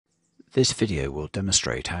This video will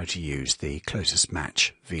demonstrate how to use the closest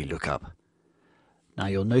match VLOOKUP. Now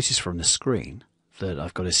you'll notice from the screen that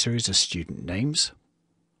I've got a series of student names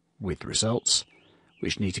with results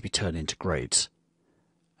which need to be turned into grades.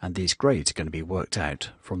 And these grades are going to be worked out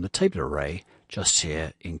from the table array just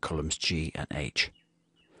here in columns G and H.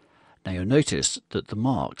 Now you'll notice that the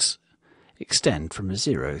marks extend from a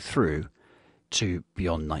 0 through to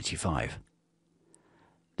beyond 95.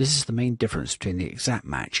 This is the main difference between the exact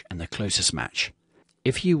match and the closest match.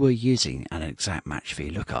 If you were using an exact match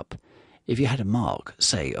VLOOKUP, if you had a mark,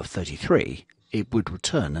 say, of 33, it would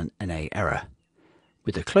return an NA error.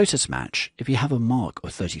 With the closest match, if you have a mark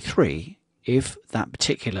of 33, if that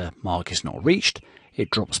particular mark is not reached, it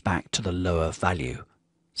drops back to the lower value.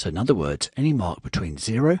 So in other words, any mark between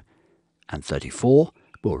 0 and 34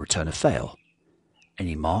 will return a fail.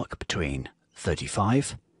 Any mark between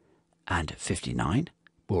 35 and 59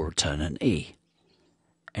 will return an E.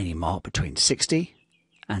 Any mark between 60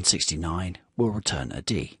 and 69 will return a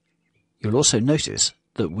D. You'll also notice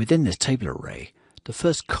that within this table array, the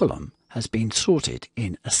first column has been sorted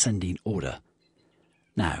in ascending order.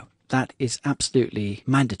 Now, that is absolutely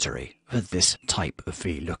mandatory for this type of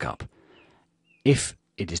VLOOKUP. If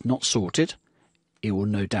it is not sorted, it will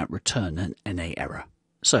no doubt return an NA error.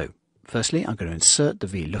 So, firstly, I'm going to insert the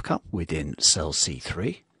VLOOKUP within cell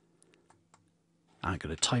C3. I'm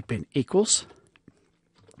going to type in equals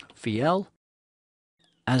VL.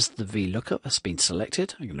 As the VLOOKUP has been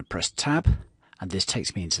selected, I'm going to press Tab, and this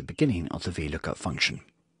takes me into the beginning of the VLOOKUP function.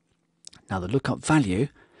 Now the lookup value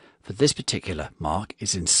for this particular mark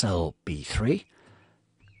is in cell B3,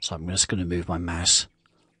 so I'm just going to move my mouse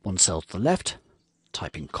one cell to the left,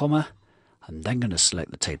 type in comma, and then going to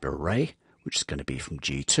select the table array, which is going to be from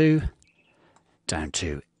G2 down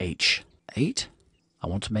to H8. I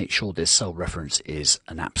want to make sure this cell reference is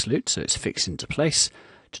an absolute, so it's fixed into place.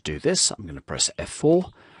 To do this, I'm going to press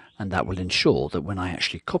F4, and that will ensure that when I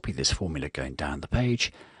actually copy this formula going down the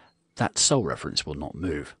page, that cell reference will not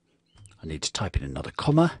move. I need to type in another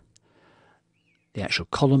comma. The actual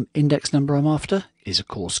column index number I'm after is, of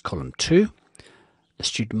course, column 2. The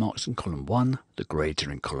student marks in column 1, the grades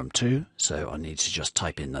are in column 2, so I need to just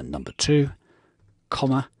type in the number 2,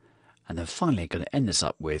 comma, and then finally I'm going to end this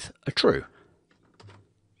up with a true.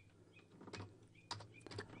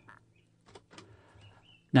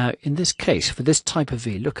 Now, in this case, for this type of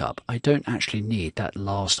VLOOKUP, I don't actually need that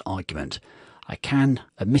last argument. I can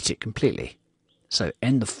omit it completely. So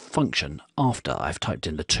end the function after I've typed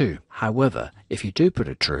in the 2. However, if you do put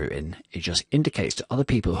a true in, it just indicates to other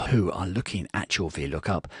people who are looking at your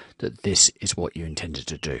VLOOKUP that this is what you intended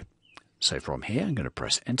to do. So from here, I'm going to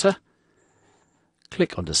press Enter,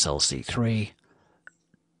 click onto cell C3,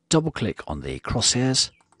 double click on the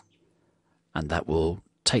crosshairs, and that will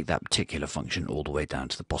take that particular function all the way down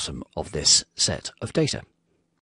to the bottom of this set of data.